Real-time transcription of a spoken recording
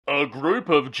A group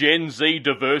of Gen Z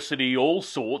diversity all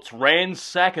sorts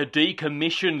ransack a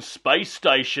decommissioned space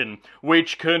station,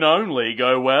 which can only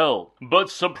go well. But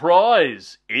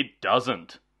surprise, it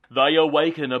doesn't. They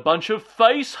awaken a bunch of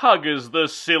face huggers, the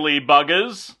silly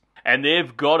buggers. And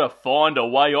they've got to find a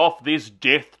way off this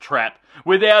death trap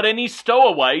without any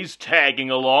stowaways tagging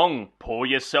along. Pour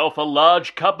yourself a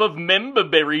large cup of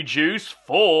memberberry juice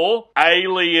for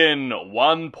Alien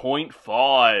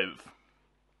 1.5.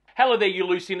 Hello there, you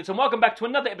loose units, and welcome back to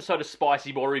another episode of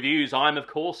Spicy Boy Reviews. I'm, of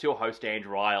course, your host,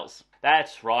 Andrew Iles.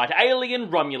 That's right, Alien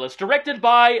Romulus, directed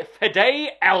by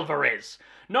Fede Alvarez,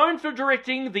 known for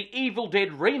directing the Evil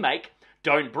Dead remake,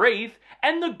 Don't Breathe,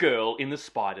 and The Girl in the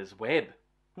Spider's Web.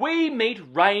 We meet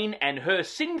Rain and her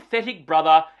synthetic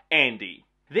brother, Andy.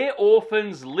 They're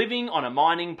orphans living on a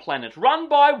mining planet run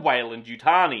by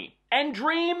Weyland-Yutani, and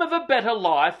dream of a better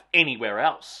life anywhere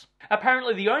else.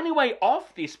 Apparently the only way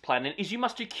off this planet is you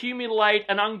must accumulate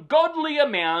an ungodly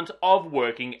amount of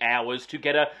working hours to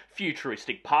get a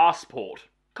futuristic passport.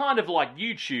 Kind of like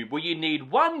YouTube, where you need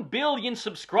 1 billion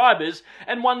subscribers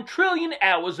and 1 trillion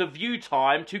hours of view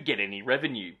time to get any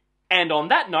revenue. And on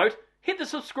that note, hit the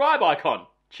subscribe icon.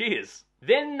 Cheers.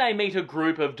 Then they meet a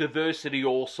group of diversity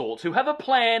all sorts who have a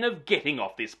plan of getting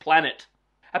off this planet.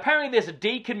 Apparently there's a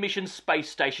decommissioned space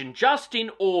station just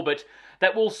in orbit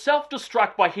that will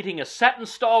self-destruct by hitting a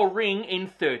Saturn-style ring in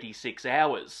 36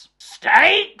 hours.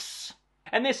 Stakes!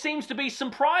 And there seems to be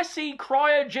some pricey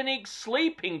cryogenic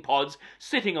sleeping pods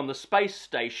sitting on the space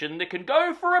station that can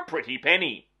go for a pretty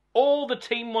penny. All the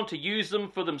team want to use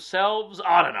them for themselves,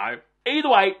 I don't know. Either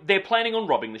way, they're planning on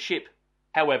robbing the ship.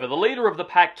 However, the leader of the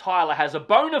pack, Tyler, has a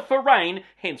boner for Rain,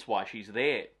 hence why she's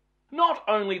there. Not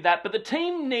only that, but the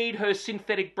team need her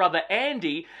synthetic brother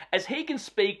Andy, as he can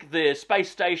speak the space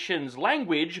station's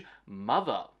language,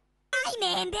 Mother. I'm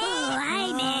Andy! Oh,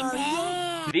 I'm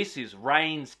Andy! This is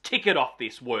Rain's ticket off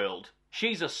this world.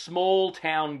 She's a small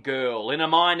town girl in a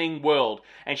mining world,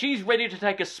 and she's ready to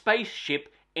take a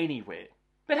spaceship anywhere.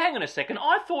 But hang on a second,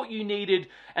 I thought you needed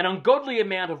an ungodly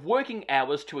amount of working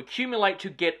hours to accumulate to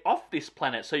get off this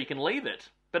planet so you can leave it.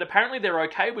 But apparently they're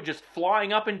okay with just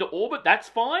flying up into orbit, that's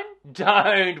fine?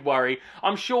 Don't worry,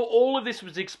 I'm sure all of this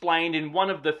was explained in one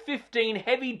of the 15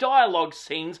 heavy dialogue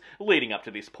scenes leading up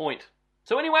to this point.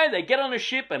 So anyway, they get on a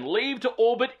ship and leave to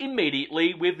orbit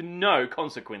immediately with no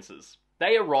consequences.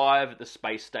 They arrive at the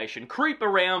space station, creep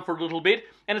around for a little bit,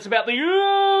 and it's about the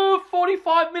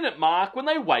 45-minute mark when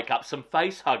they wake up some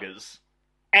face huggers.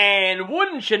 And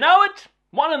wouldn't you know it,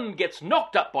 one of them gets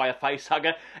knocked up by a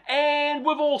facehugger, and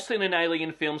we've all seen an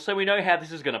Alien film, so we know how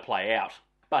this is going to play out.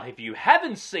 But if you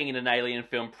haven't seen an Alien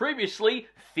film previously,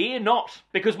 fear not,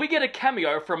 because we get a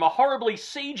cameo from a horribly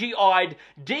CGI'd,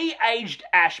 de-aged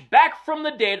Ash back from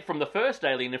the dead from the first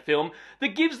Alien film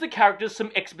that gives the characters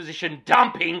some exposition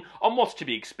dumping on what's to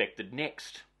be expected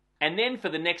next. And then for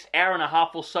the next hour and a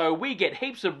half or so, we get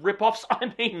heaps of rip-offs,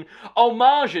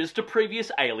 homages to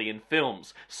previous Alien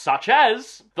films, such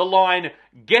as the line,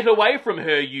 "Get away from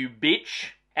her, you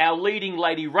bitch." Our leading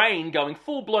lady Rain going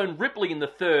full-blown Ripley in the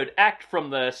third act from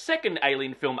the second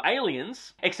Alien film,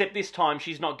 Aliens, except this time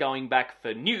she's not going back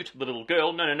for Newt, the little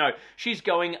girl, no, she's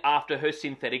going after her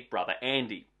synthetic brother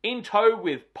Andy, in tow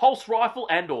with pulse rifle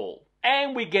and all.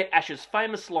 And we get Ash's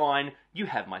famous line, "You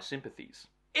have my sympathies."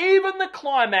 Even the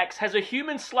climax has a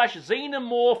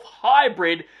human/xenomorph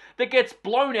hybrid that gets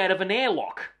blown out of an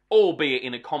airlock, albeit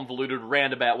in a convoluted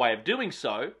roundabout way of doing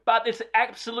so, but it's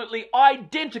absolutely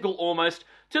identical almost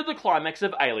to the climax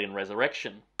of Alien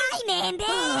Resurrection. I'm Andy!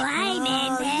 Oh, I'm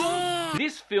Andy!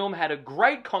 This film had a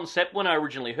great concept when I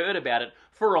originally heard about it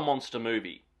for a monster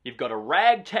movie. You've got a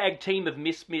ragtag team of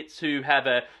misfits who have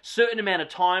a certain amount of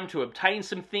time to obtain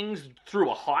some things through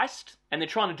a heist, and they're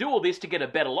trying to do all this to get a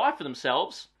better life for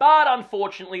themselves, but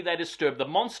unfortunately they disturb the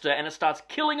monster and it starts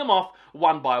killing them off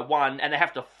one by one, and they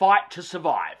have to fight to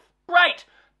survive. Great!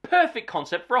 Perfect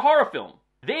concept for a horror film.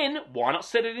 Then, why not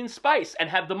set it in space and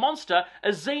have the monster a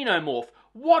xenomorph?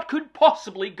 What could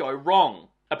possibly go wrong?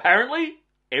 Apparently,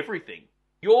 everything.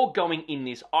 You're going in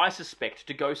this, I suspect,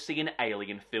 to go see an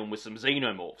Alien film with some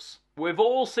xenomorphs. We've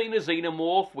all seen a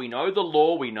xenomorph, we know the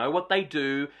lore, we know what they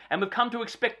do, and we've come to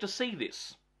expect to see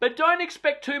this. But don't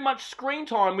expect too much screen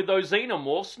time with those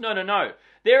xenomorphs, no.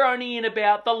 They're only in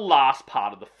about the last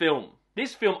part of the film.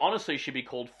 This film honestly should be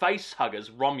called Facehuggers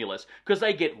Romulus, because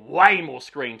they get way more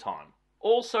screen time.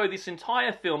 Also, this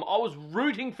entire film, I was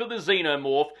rooting for the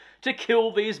xenomorph to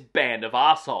kill this band of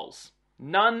arseholes.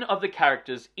 None of the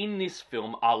characters in this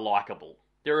film are likeable.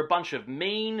 They're a bunch of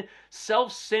mean,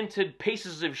 self-centered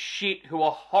pieces of shit who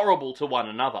are horrible to one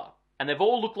another. And they've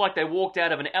all looked like they walked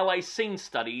out of an LA Scene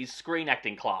Studies screen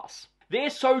acting class. They're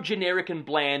so generic and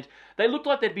bland, they look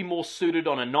like they'd be more suited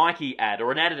on a Nike ad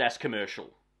or an Adidas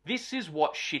commercial. This is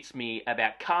what shits me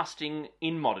about casting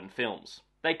in modern films.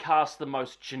 They cast the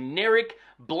most generic,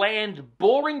 bland,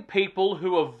 boring people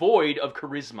who are void of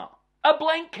charisma. A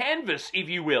blank canvas, if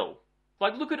you will.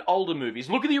 Like, look at older movies.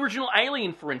 Look at the original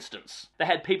Alien, for instance. They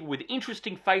had people with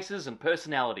interesting faces and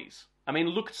personalities. I mean,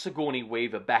 look at Sigourney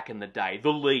Weaver back in the day, the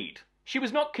lead. She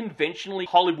was not conventionally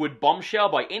Hollywood bombshell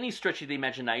by any stretch of the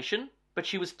imagination, but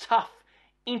she was tough,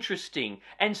 interesting,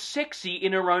 and sexy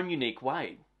in her own unique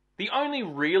way. The only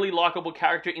really likeable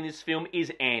character in this film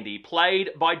is Andy,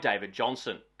 played by David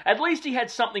Johnson. At least he had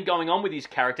something going on with his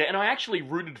character, and I actually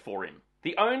rooted for him.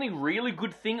 The only really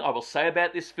good thing I will say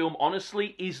about this film,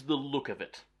 honestly, is the look of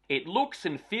it. It looks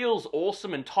and feels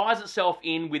awesome and ties itself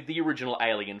in with the original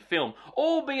Alien film,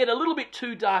 albeit a little bit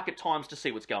too dark at times to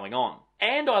see what's going on.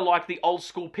 And I like the old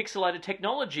school pixelated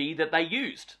technology that they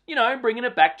used. You know, bringing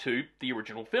it back to the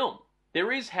original film.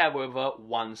 There is, however,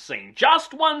 one scene,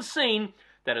 just one scene,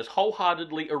 that is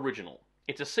wholeheartedly original.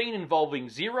 It's a scene involving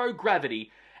zero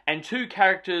gravity and two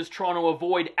characters trying to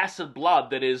avoid acid blood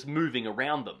that is moving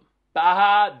around them.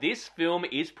 Baha, this film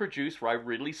is produced by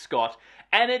Ridley Scott,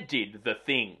 and it did the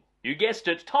thing. You guessed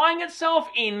it, tying itself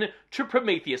in to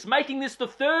Prometheus, making this the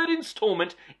third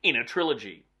installment in a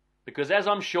trilogy. Because as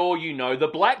I'm sure you know, the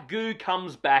black goo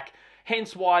comes back,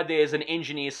 hence why there's an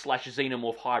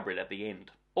engineer/xenomorph hybrid at the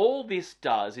end. All this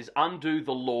does is undo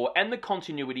the lore and the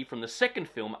continuity from the second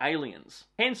film, Aliens.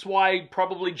 Hence why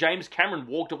probably James Cameron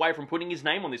walked away from putting his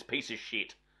name on this piece of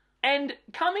shit. And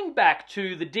coming back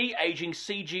to the de-aging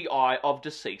CGI of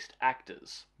deceased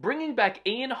actors. Bringing back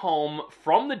Ian Holm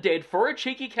from the dead for a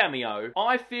cheeky cameo,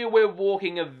 I fear we're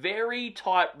walking a very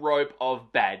tight rope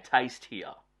of bad taste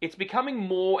here. It's becoming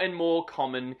more and more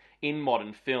common in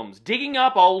modern films, digging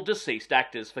up old deceased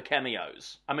actors for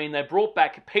cameos. I mean, they brought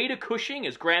back Peter Cushing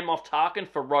as Grand Moff Tarkin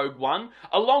for Rogue One,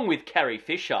 along with Carrie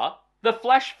Fisher. The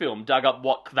Flash film dug up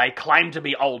what they claim to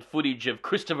be old footage of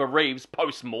Christopher Reeves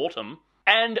post-mortem.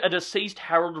 And a deceased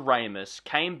Harold Ramis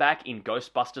came back in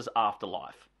Ghostbusters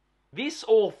Afterlife. This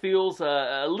all feels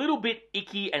a little bit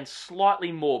icky and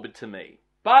slightly morbid to me.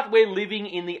 But we're living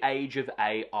in the age of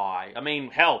AI. I mean,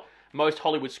 hell, most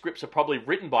Hollywood scripts are probably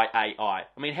written by AI.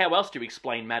 I mean, how else do you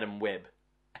explain Madam Web?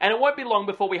 And it won't be long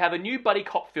before we have a new buddy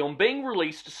cop film being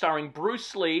released starring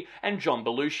Bruce Lee and John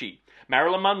Belushi.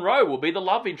 Marilyn Monroe will be the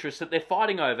love interest that they're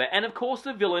fighting over, and of course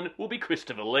the villain will be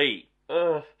Christopher Lee.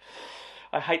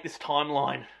 I hate this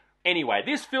timeline. Anyway,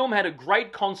 this film had a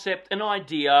great concept and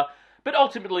idea, but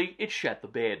ultimately it shat the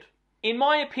bed. In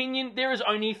my opinion, there is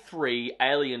only 3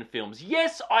 Alien films.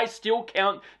 Yes, I still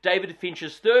count David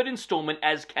Fincher's third installment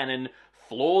as canon,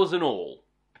 flaws and all.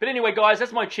 But anyway, guys,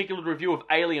 that's my cheeky little review of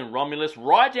Alien Romulus.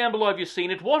 Write down below if you've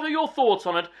seen it. What are your thoughts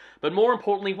on it? But more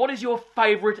importantly, what is your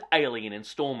favourite Alien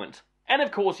installment? And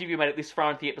of course, if you made it this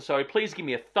far into the episode, please give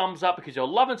me a thumbs up because your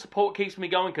love and support keeps me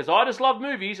going because I just love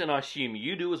movies and I assume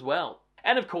you do as well.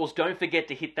 And of course, don't forget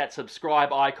to hit that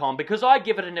subscribe icon because I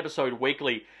give it an episode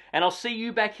weekly. And I'll see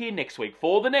you back here next week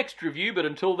for the next review, but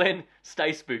until then,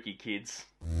 stay spooky, kids.